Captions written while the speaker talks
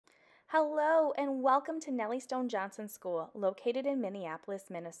Hello and welcome to Nellie Stone Johnson School, located in Minneapolis,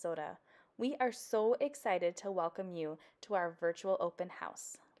 Minnesota. We are so excited to welcome you to our virtual open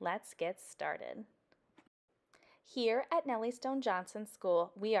house. Let's get started. Here at Nellie Stone Johnson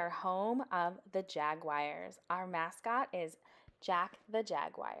School, we are home of the Jaguars. Our mascot is Jack the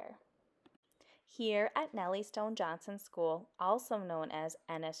Jaguar. Here at Nellie Stone Johnson School, also known as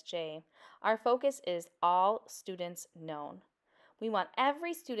NSJ, our focus is all students known. We want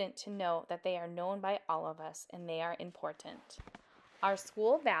every student to know that they are known by all of us and they are important. Our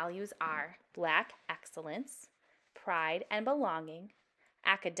school values are Black excellence, pride and belonging,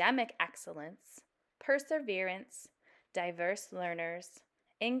 academic excellence, perseverance, diverse learners,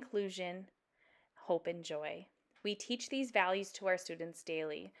 inclusion, hope and joy. We teach these values to our students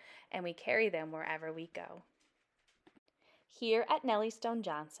daily, and we carry them wherever we go. Here at Nellie Stone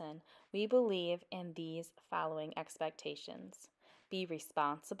Johnson, we believe in these following expectations. Be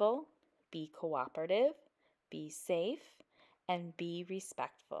responsible, be cooperative, be safe, and be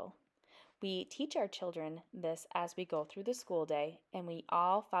respectful. We teach our children this as we go through the school day, and we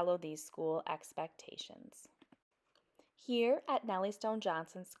all follow these school expectations. Here at Nellie Stone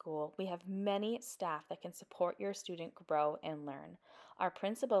Johnson School, we have many staff that can support your student grow and learn. Our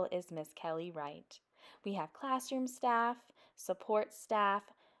principal is Miss Kelly Wright. We have classroom staff, support staff,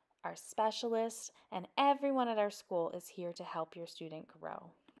 our specialists, and everyone at our school is here to help your student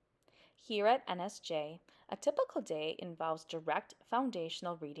grow. Here at NSJ, a typical day involves direct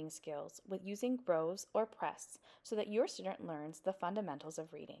foundational reading skills with using Grows or Press so that your student learns the fundamentals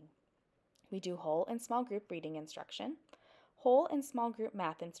of reading. We do whole and small group reading instruction, whole and small group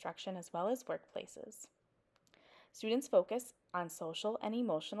math instruction, as well as workplaces. Students focus on social and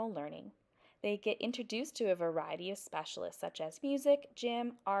emotional learning. They get introduced to a variety of specialists such as music,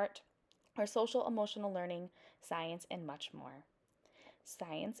 gym, art, or social emotional learning, science, and much more.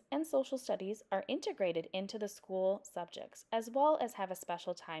 Science and social studies are integrated into the school subjects as well as have a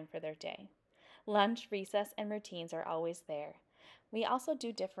special time for their day. Lunch, recess, and routines are always there. We also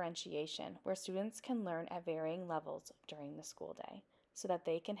do differentiation where students can learn at varying levels during the school day so that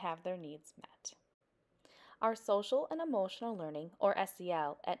they can have their needs met. Our social and emotional learning, or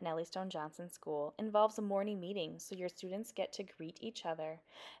SEL, at Nellie Stone Johnson School involves a morning meeting so your students get to greet each other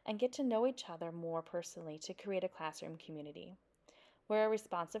and get to know each other more personally to create a classroom community. We're a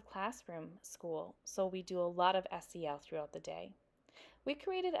responsive classroom school, so we do a lot of SEL throughout the day. We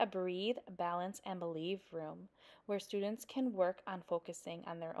created a Breathe, Balance, and Believe room where students can work on focusing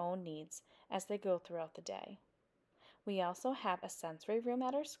on their own needs as they go throughout the day. We also have a sensory room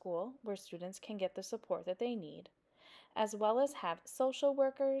at our school where students can get the support that they need, as well as have social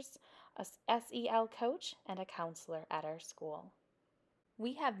workers, a SEL coach, and a counselor at our school.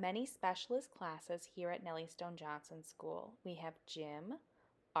 We have many specialist classes here at Nellie Stone Johnson School. We have gym,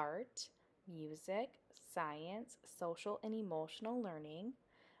 art, music, science, social and emotional learning,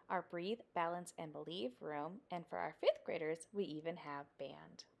 our Breathe, Balance, and Believe room, and for our fifth graders, we even have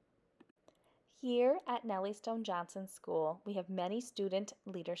band. Here at Nellie Stone Johnson School, we have many student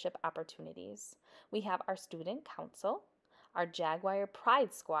leadership opportunities. We have our student council, our Jaguar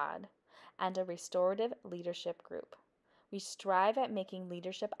Pride Squad, and a restorative leadership group. We strive at making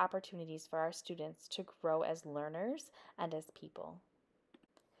leadership opportunities for our students to grow as learners and as people.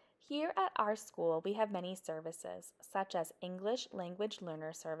 Here at our school, we have many services, such as English Language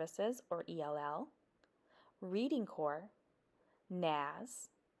Learner Services, or ELL, Reading Corps, NAS,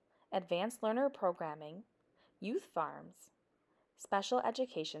 Advanced Learner Programming, Youth Farms, Special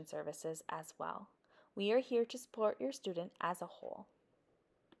Education Services as well. We are here to support your student as a whole.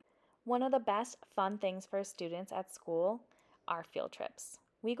 One of the best fun things for students at school are field trips.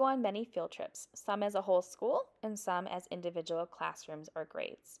 We go on many field trips, some as a whole school and some as individual classrooms or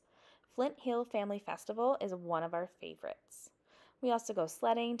grades. Flint Hill Family Festival is one of our favorites. We also go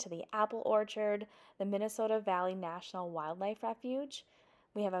sledding to the apple orchard, the Minnesota Valley National Wildlife Refuge.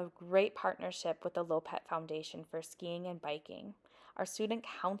 We have a great partnership with the Lopet Foundation for skiing and biking. Our student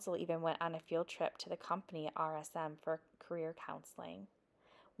council even went on a field trip to the company at RSM for career counseling.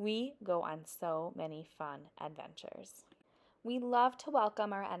 We go on so many fun adventures. We love to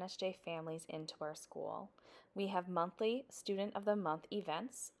welcome our NSJ families into our school. We have monthly Student of the Month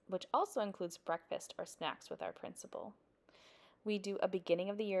events, which also includes breakfast or snacks with our principal. We do a beginning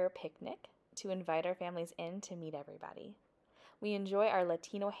of the year picnic to invite our families in to meet everybody. We enjoy our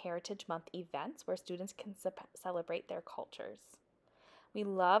Latino Heritage Month events where students can celebrate their cultures. We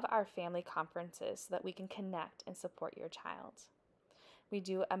love our family conferences so that we can connect and support your child. We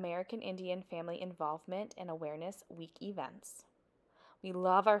do American Indian Family Involvement and Awareness Week events. We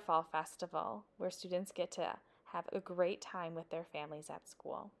love our Fall Festival, where students get to have a great time with their families at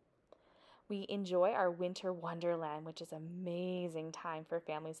school. We enjoy our winter wonderland, which is an amazing time for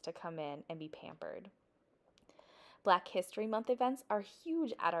families to come in and be pampered. Black History Month events are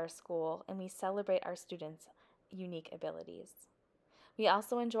huge at our school, and we celebrate our students' unique abilities. We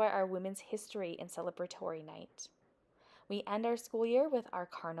also enjoy our Women's History and Celebratory Night. We end our school year with our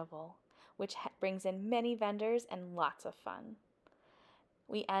carnival, which brings in many vendors and lots of fun.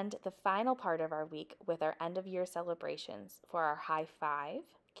 We end the final part of our week with our end of year celebrations for our high five,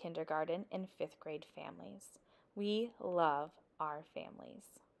 kindergarten, and fifth grade families. We love our families.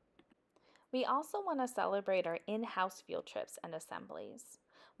 We also want to celebrate our in-house field trips and assemblies.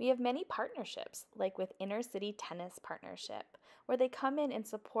 We have many partnerships, like with Inner City Tennis Partnership, where they come in and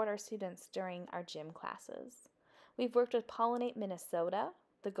support our students during our gym classes. We've worked with Pollinate Minnesota,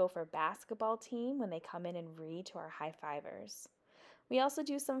 the Gopher basketball team, when they come in and read to our high fivers. We also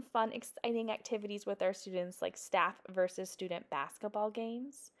do some fun, exciting activities with our students like staff versus student basketball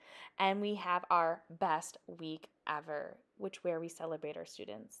games. And we have our best week ever, where we celebrate our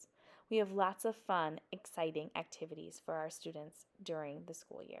students. We have lots of fun, exciting activities for our students during the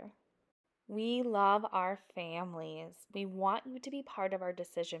school year. We love our families. We want you to be part of our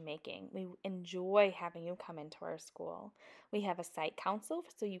decision making. We enjoy having you come into our school. We have a site council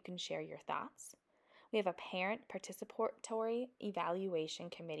so you can share your thoughts. We have a Parent Participatory Evaluation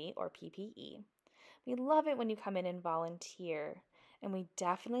Committee, or PPE. We love it when you come in and volunteer, and we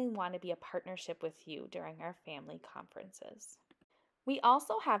definitely want to be a partnership with you during our family conferences. We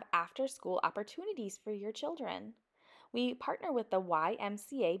also have after-school opportunities for your children. We partner with the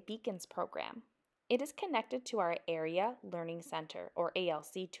YMCA Beacons program. It is connected to our Area Learning Center, or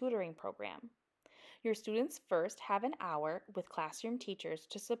ALC, tutoring program. Your students first have an hour with classroom teachers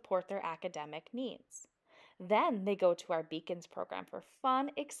to support their academic needs. Then they go to our Beacons program for fun,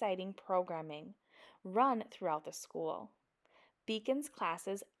 exciting programming run throughout the school. Beacons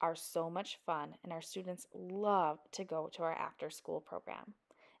classes are so much fun, and our students love to go to our after-school program.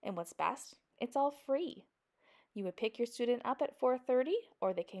 And what's best? It's all free. You would pick your student up at 4:30,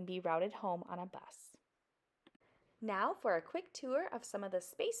 or they can be routed home on a bus. Now for a quick tour of some of the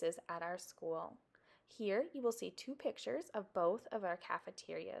spaces at our school. Here you will see 2 pictures of both of our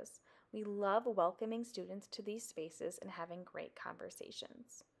cafeterias. We love welcoming students to these spaces and having great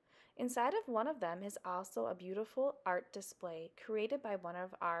conversations. Inside of one of them is also a beautiful art display created by one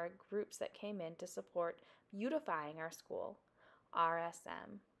of our groups that came in to support beautifying our school,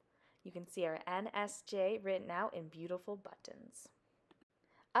 RSM. You can see our NSJ written out in beautiful buttons.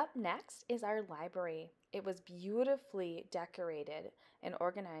 Up next is our library. It was beautifully decorated and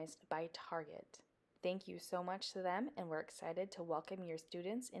organized by Target. Thank you so much to them, and we're excited to welcome your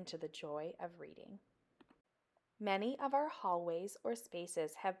students into the joy of reading. Many of our hallways or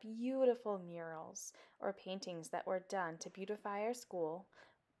spaces have beautiful murals or paintings that were done to beautify our school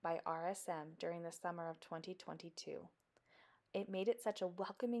by RSM during the summer of 2022. It made it such a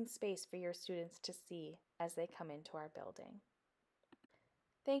welcoming space for your students to see as they come into our building.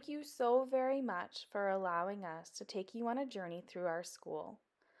 Thank you so very much for allowing us to take you on a journey through our school.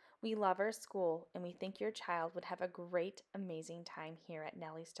 We love our school, and we think your child would have a great, amazing time here at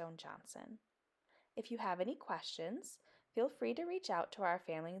Nellie Stone Johnson. If you have any questions, feel free to reach out to our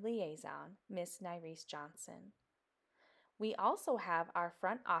family liaison, Miss Nyrese Johnson. We also have our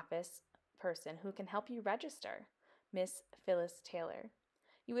front office person who can help you register, Miss Phyllis Taylor.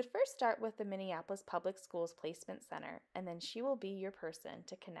 You would first start with the Minneapolis Public Schools Placement Center, and then she will be your person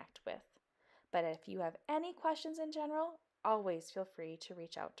to connect with. But if you have any questions in general, always feel free to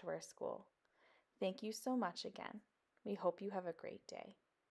reach out to our school. Thank you so much again. We hope you have a great day.